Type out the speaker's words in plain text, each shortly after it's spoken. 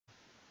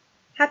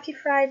Happy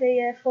Friday,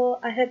 Year 4.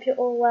 I hope you're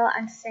all well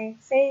and staying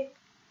safe.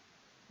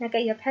 Now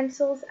get your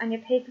pencils and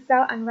your papers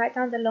out and write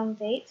down the long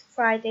date,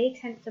 Friday,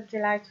 10th of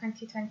July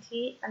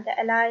 2020, and the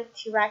LI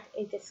to write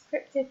a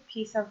descriptive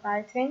piece of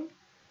writing.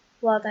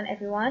 Well done,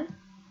 everyone.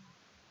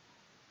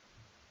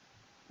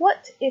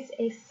 What is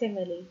a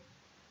simile?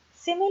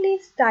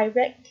 Similes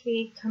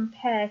directly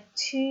compare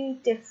two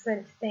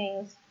different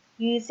things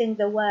using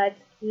the words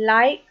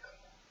like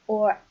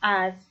or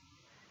as.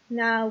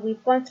 Now,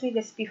 we've gone through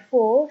this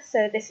before,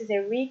 so this is a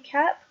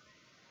recap.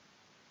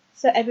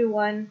 So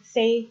everyone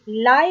say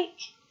like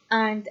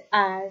and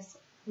as.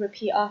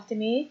 Repeat after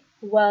me.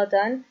 Well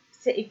done.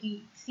 So if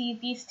you see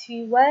these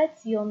two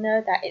words, you'll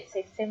know that it's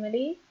a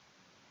simile.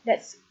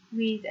 Let's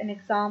read an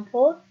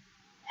example.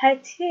 Her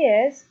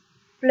tears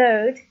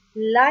flowed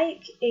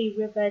like a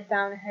river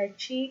down her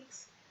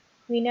cheeks.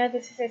 We know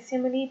this is a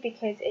simile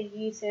because it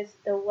uses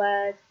the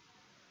word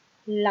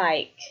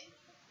like.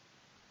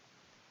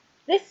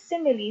 This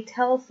simile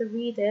tells the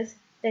readers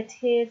the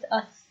tears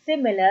are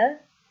similar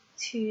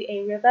to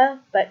a river,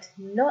 but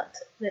not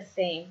the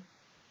same.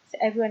 So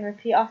everyone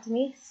repeat after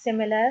me.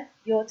 Similar.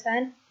 Your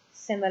turn.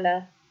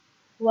 Similar.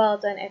 Well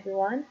done,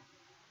 everyone.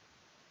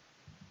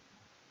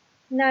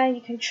 Now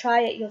you can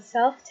try it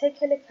yourself. Take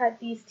a look at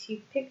these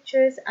two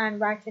pictures and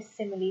write a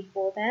simile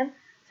for them.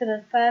 So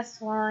the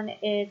first one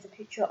is a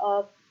picture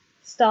of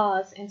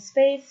stars in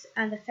space,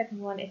 and the second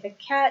one is a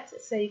cat.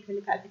 So you can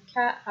look at the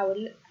cat, how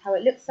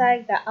it looks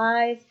like, the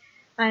eyes,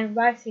 and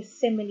write a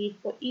simile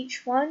for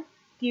each one.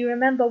 Do you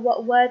remember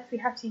what words we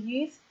have to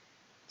use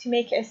to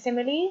make it a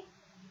simile?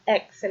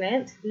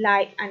 Excellent.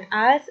 Like and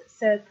as.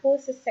 So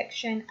pause this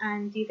section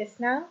and do this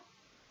now.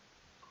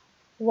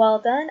 Well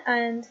done,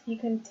 and you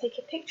can take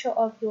a picture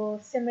of your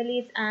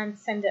similes and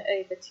send it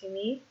over to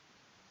me.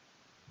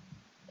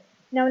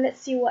 Now let's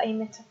see what a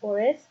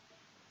metaphor is.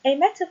 A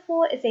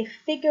metaphor is a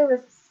figure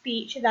of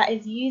speech that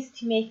is used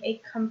to make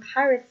a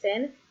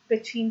comparison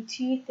between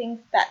two things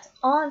that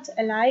aren't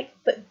alike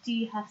but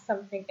do have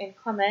something in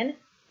common.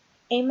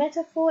 A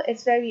metaphor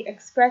is very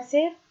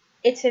expressive.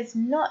 It is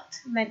not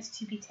meant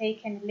to be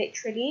taken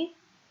literally.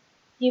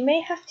 You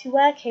may have to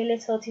work a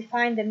little to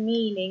find the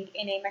meaning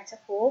in a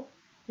metaphor.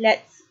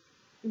 Let's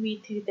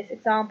read through this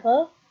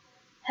example.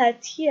 Her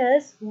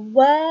tears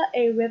were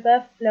a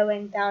river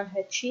flowing down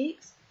her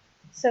cheeks.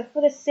 So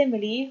for the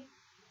simile,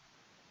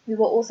 we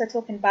were also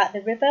talking about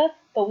the river,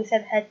 but we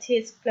said her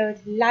tears flowed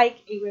like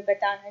a river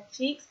down her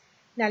cheeks.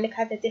 Now look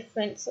at the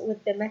difference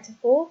with the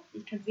metaphor.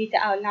 You can read it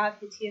out loud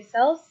here to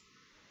yourselves.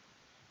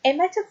 A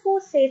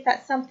metaphor says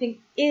that something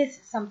is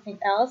something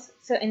else.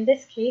 So in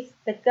this case,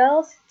 the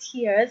girl's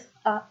tears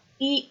are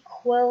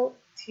equal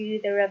to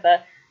the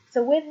river.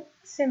 So with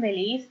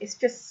similes, it's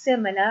just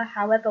similar.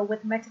 However,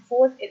 with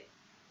metaphors, it's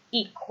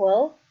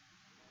equal.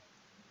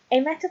 A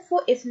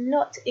metaphor is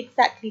not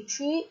exactly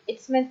true.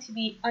 It's meant to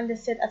be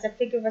understood as a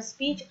figure of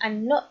speech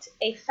and not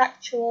a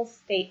factual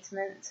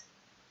statement.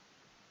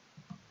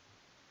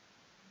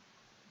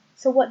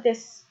 So what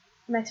this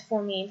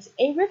metaphor means.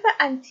 A river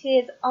and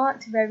tears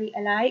aren't very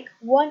alike.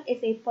 One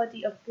is a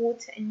body of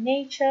water in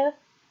nature,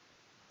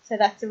 so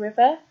that's a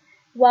river,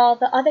 while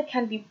the other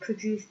can be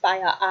produced by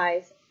our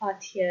eyes, our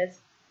tears.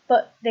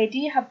 But they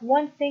do have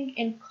one thing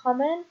in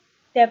common.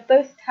 They're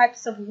both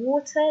types of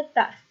water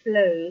that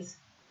flows.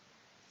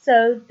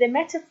 So the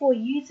metaphor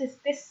uses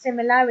this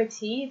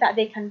similarity that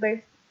they can both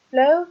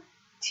flow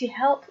to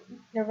help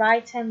the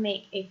writer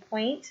make a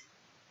point.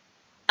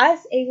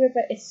 As a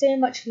river is so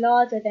much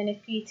larger than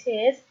a few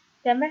tears,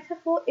 the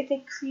metaphor is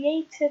a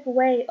creative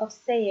way of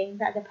saying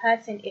that the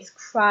person is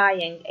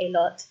crying a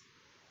lot.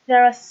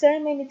 There are so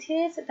many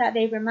tears that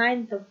they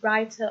remind the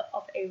writer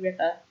of a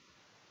river.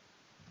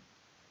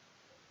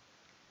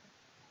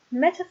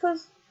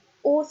 Metaphors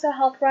also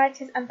help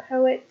writers and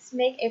poets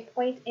make a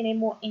point in a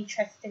more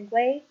interesting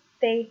way.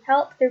 They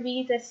help the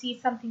reader see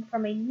something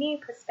from a new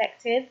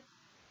perspective.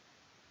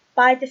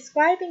 By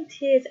describing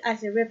tears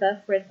as a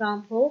river, for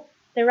example,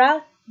 the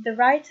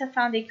writer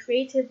found a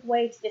creative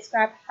way to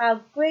describe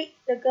how great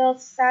the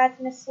girl's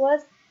sadness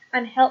was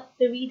and helped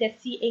the reader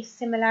see a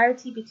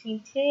similarity between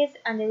tears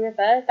and the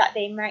river that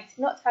they might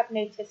not have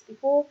noticed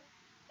before.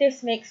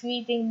 This makes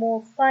reading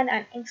more fun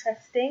and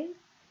interesting.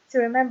 So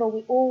remember,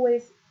 we're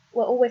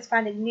always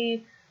finding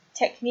new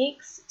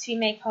techniques to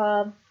make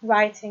our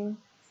writing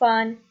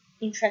fun,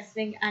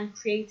 interesting, and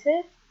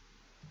creative.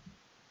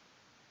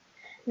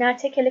 Now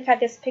take a look at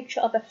this picture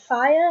of a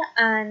fire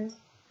and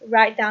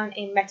write down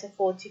a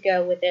metaphor to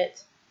go with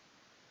it.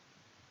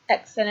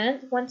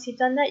 Excellent. Once you've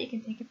done that, you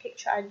can take a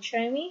picture and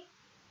show me.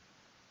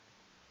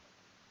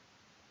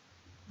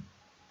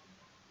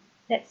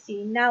 Let's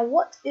see. Now,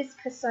 what is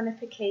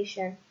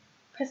personification?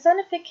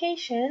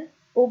 Personification,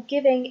 or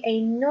giving a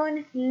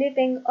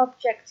non-living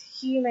object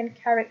human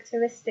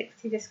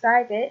characteristics to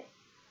describe it,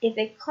 is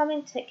a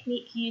common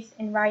technique used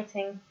in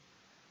writing.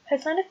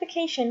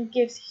 Personification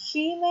gives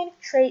human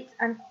traits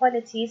and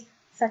qualities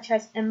such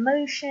as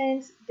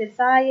emotions,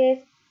 desires,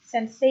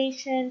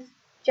 sensations,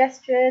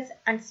 gestures,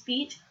 and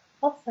speech,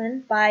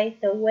 often by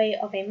the way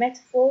of a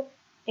metaphor.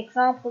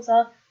 Examples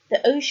are: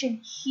 the ocean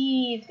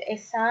heaved a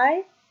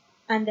sigh,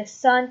 and the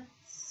sun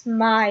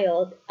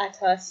smiled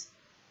at us.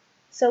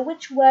 So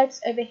which words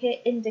over here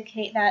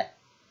indicate that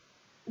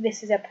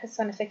this is a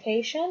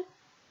personification?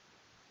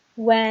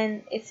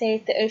 When it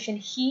says the ocean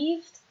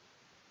heaved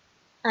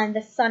and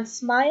the sun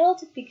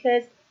smiled,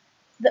 because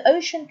the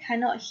ocean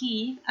cannot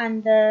heave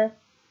a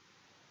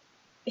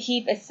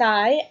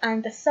sigh,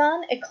 and the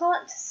sun, it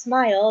can't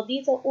smile.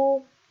 These are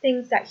all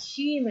things that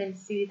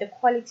humans do, the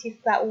qualities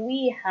that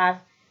we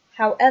have.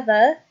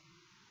 However,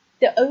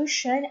 the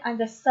ocean and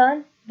the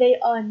sun, they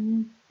are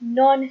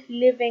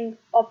non-living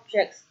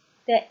objects.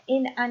 They're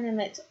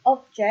inanimate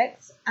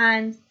objects,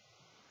 and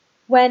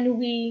when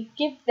we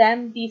give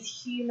them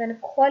these human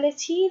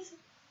qualities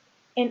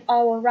in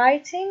our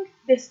writing,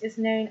 this is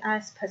known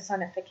as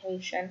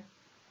personification.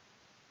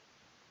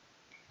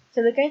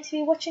 So we're going to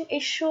be watching a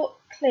short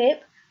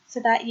clip so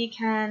that you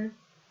can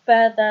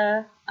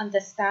further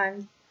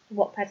understand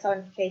what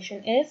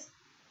personification is.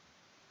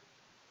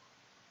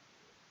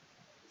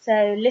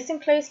 So listen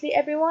closely,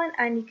 everyone,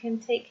 and you can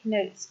take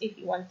notes if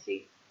you want to.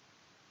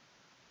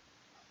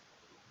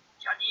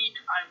 Janine,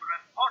 I'm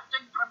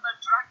reporting from the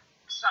track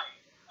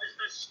side as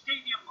the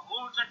stadium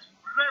holds its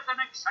breath in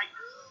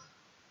excitement.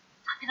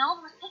 I can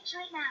almost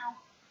picture it now.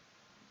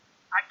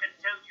 I can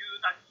tell you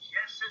that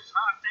Jess's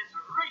heart is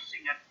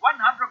racing at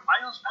 100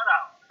 miles per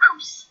hour.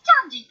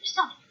 Outstanding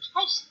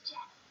personification,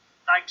 Jeff.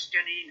 Thanks,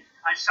 Janine.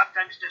 I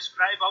sometimes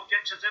describe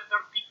objects as if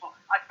they're people.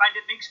 I find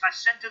it makes my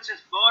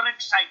sentences more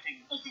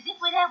exciting. It's as if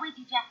we're there with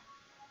you, Jeff.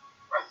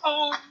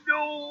 Oh,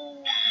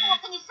 no!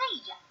 What can you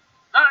see, Jeff?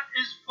 That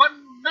is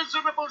one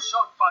miserable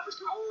shot put.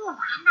 Oh,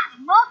 and that's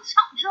more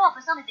top draw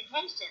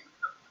personification.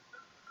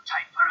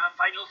 Time for a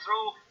final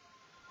throw.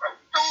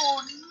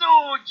 Oh,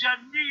 no,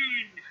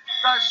 Janine!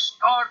 The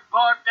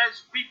scoreboard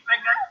is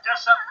weeping in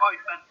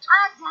disappointment.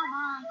 As am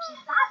I,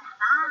 Jeff, as am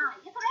I.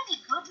 Have there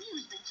any good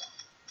news, Jeff?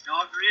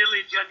 Not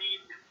really,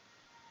 Janine.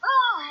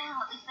 Oh,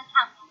 well, at least the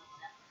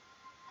calculator.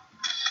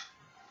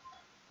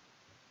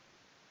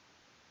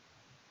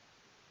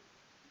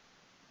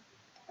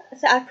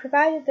 So I've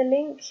provided the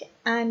link,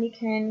 and you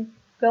can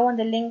go on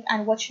the link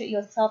and watch it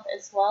yourself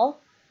as well,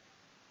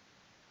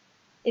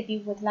 if you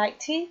would like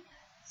to.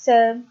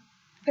 So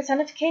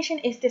personification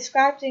is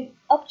describing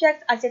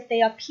objects as if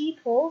they are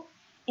people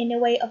in a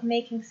way of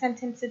making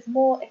sentences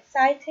more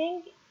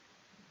exciting.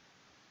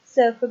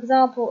 So for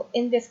example,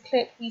 in this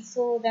clip we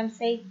saw them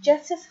say,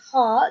 Jess's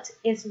heart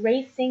is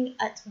racing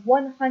at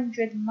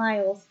 100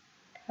 miles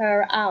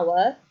per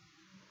hour.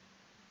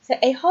 So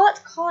a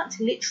heart can't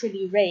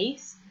literally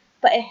race,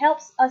 but it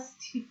helps us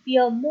to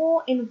feel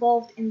more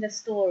involved in the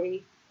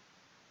story.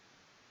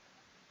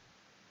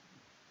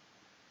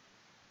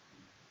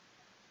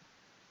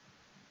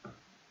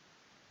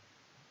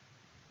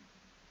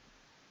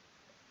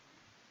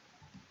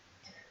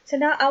 So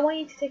now I want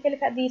you to take a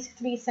look at these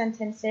three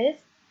sentences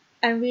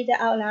and read it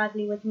out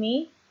loudly with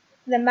me.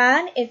 The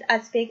man is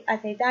as big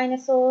as a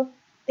dinosaur,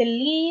 the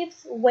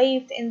leaves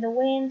waved in the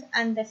wind,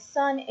 and the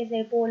sun is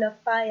a ball of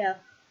fire.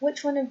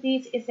 Which one of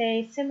these is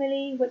a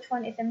simile, which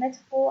one is a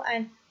metaphor,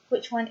 and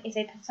which one is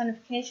a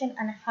personification,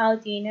 and how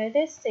do you know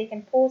this? So you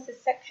can pause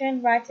this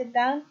section, write it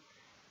down.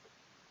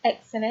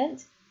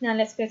 Excellent. Now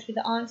let's go through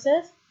the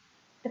answers.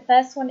 The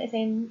first one is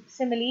a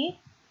simile,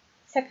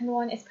 second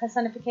one is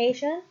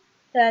personification,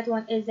 third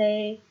one is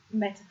a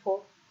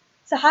metaphor.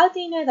 So how do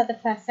you know that the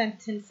first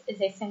sentence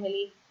is a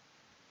simile?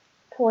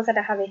 Pause and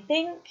have a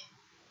think,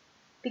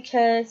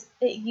 because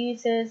it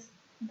uses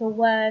the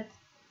word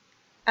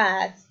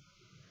as.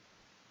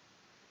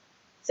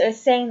 So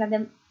it's saying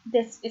that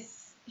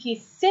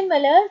he's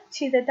similar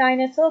to the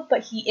dinosaur,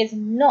 but he is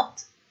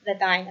not the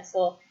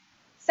dinosaur.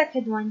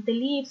 Second one, the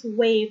leaves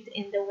waved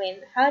in the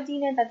wind. How do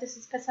you know that this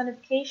is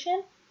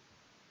personification?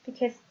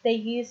 Because they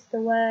use the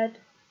word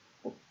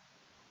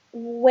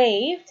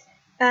waved,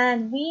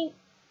 and we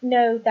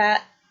know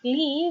that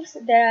leaves,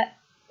 there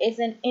is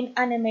an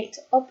inanimate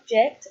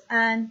object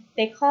and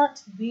they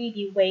can't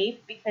really wave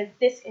because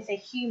this is a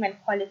human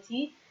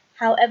quality.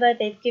 However,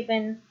 they've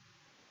given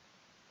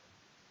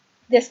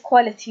this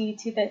quality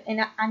to the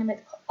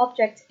inanimate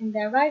object in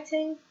their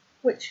writing,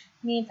 which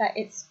means that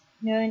it's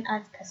known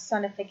as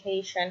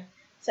personification.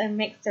 So it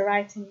makes the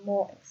writing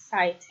more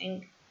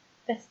exciting.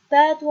 The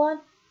third one,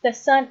 the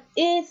sun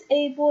is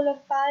a ball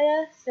of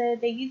fire. So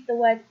they use the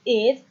word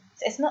is.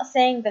 So it's not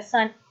saying the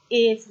sun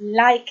is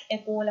like a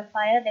ball of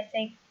fire. They're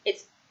saying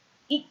it's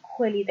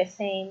equally the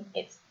same.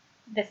 It's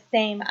the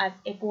same as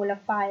a ball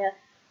of fire.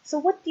 So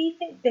what do you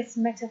think this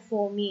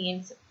metaphor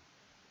means?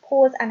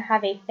 Pause and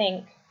have a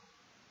think.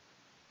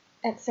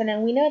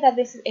 Excellent. We know that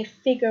this is a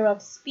figure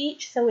of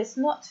speech, so it's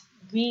not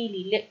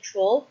really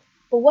literal.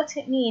 But what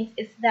it means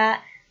is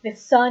that the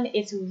sun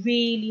is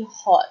really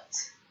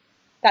hot.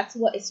 That's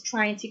what it's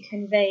trying to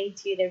convey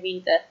to the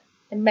reader.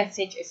 The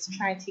message is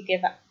trying to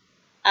give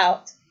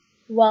out.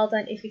 Well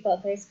done if you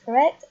got those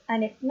correct.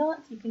 And if not,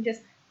 you can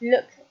just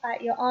look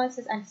at your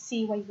answers and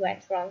see where you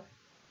went wrong.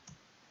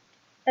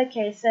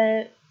 Okay,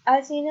 so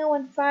as you know,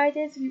 on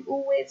Fridays we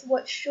always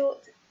watch short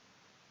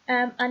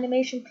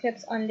animation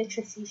clips on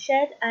Literacy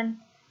Shed, and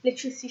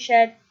Literacy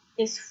Shared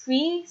is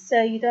free,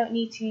 so you don't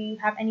need to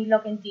have any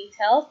login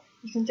details.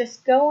 You can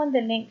just go on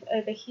the link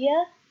over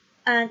here,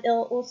 and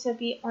it'll also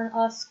be on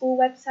our school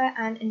website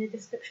and in the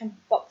description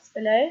box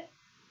below.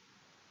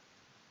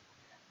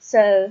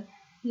 So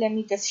let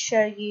me just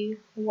show you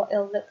what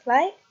it'll look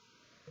like.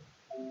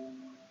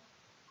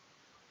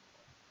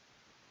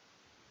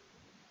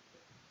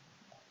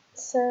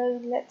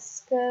 So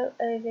let's go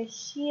over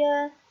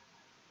here.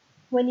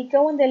 When you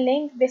go on the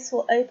link, this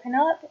will open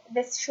up.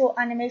 This short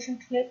animation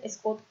clip is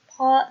called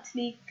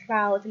Partly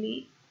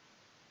Cloudly,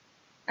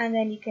 and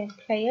then you can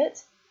play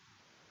it.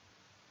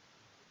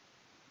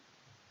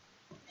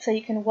 So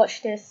you can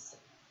watch this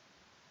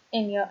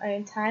in your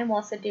own time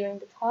whilst you're doing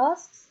the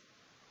tasks.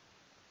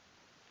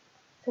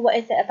 So what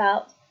is it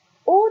about?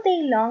 All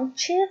day long,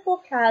 cheerful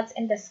clouds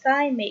in the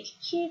sky make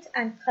cute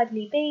and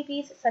cuddly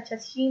babies such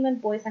as human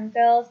boys and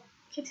girls,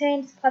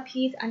 kittens,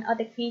 puppies, and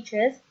other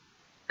creatures,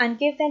 and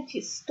give them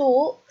to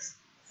storks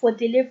for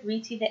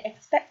delivery to their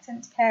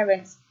expectant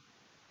parents.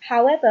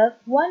 However,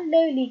 one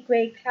lowly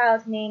grey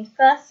cloud named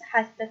Gus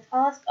has the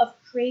task of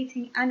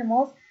creating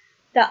animals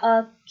that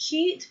are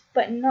cute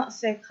but not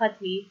so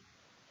cuddly.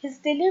 His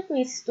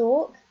delivery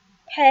stork,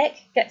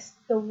 Peck, gets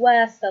the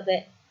worst of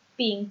it,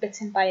 being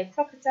bitten by a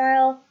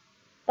crocodile,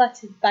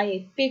 butted by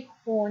a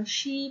bighorn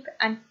sheep,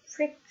 and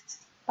pricked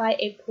by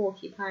a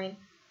porcupine.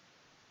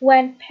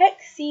 When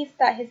Peck sees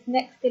that his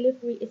next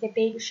delivery is a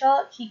baby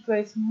shark, he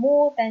grows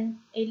more than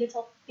a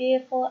little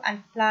fearful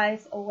and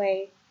flies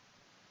away.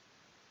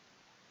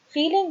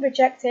 Feeling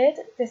rejected,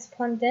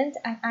 despondent,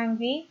 and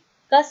angry,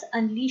 Gus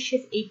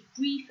unleashes a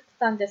brief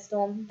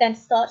thunderstorm, then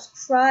starts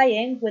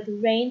crying with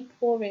rain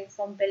pouring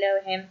from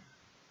below him.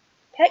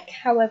 Peck,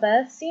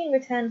 however, soon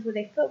returns with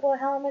a football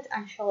helmet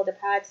and shoulder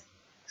pads,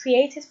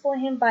 created for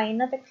him by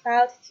another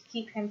cloud to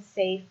keep him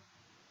safe.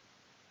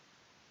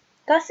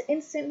 Gus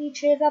instantly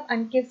cheers up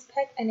and gives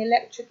Peck an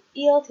electric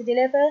eel to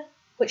deliver,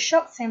 which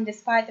shocks him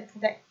despite the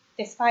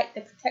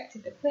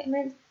protective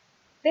equipment.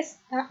 This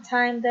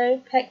time,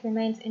 though, Peck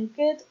remains in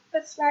good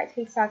but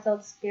slightly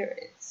frazzled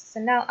spirits. So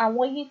now I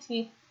want you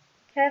to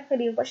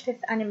carefully watch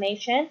this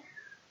animation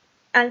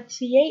and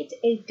create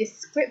a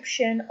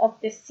description of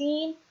the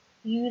scene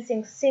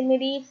using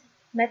similes,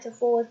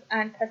 metaphors,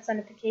 and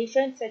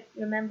personification. So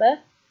remember,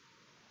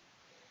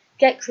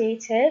 get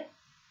creative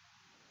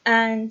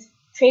and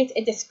create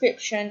a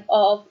description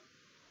of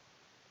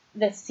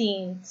the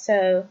scene.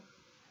 So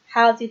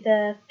how do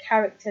the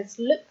characters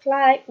look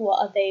like? What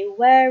are they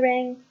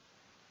wearing?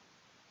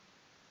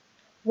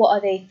 What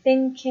are they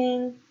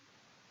thinking?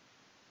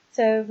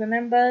 So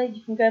remember,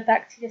 you can go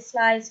back to the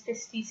slides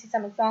just to see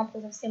some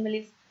examples of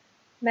similes,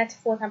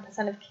 metaphors, and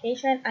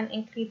personification, and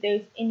include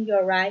those in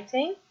your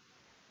writing.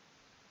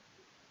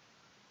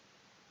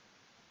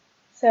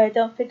 So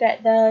don't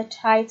forget the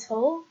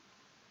title.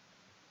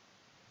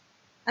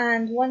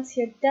 And once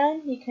you're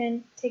done, you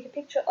can take a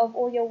picture of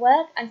all your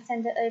work and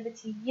send it over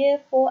to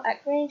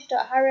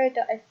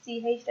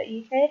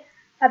year4@grange.harrow.sch.uk.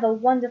 Have a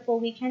wonderful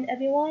weekend,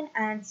 everyone,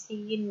 and see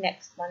you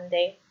next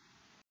Monday.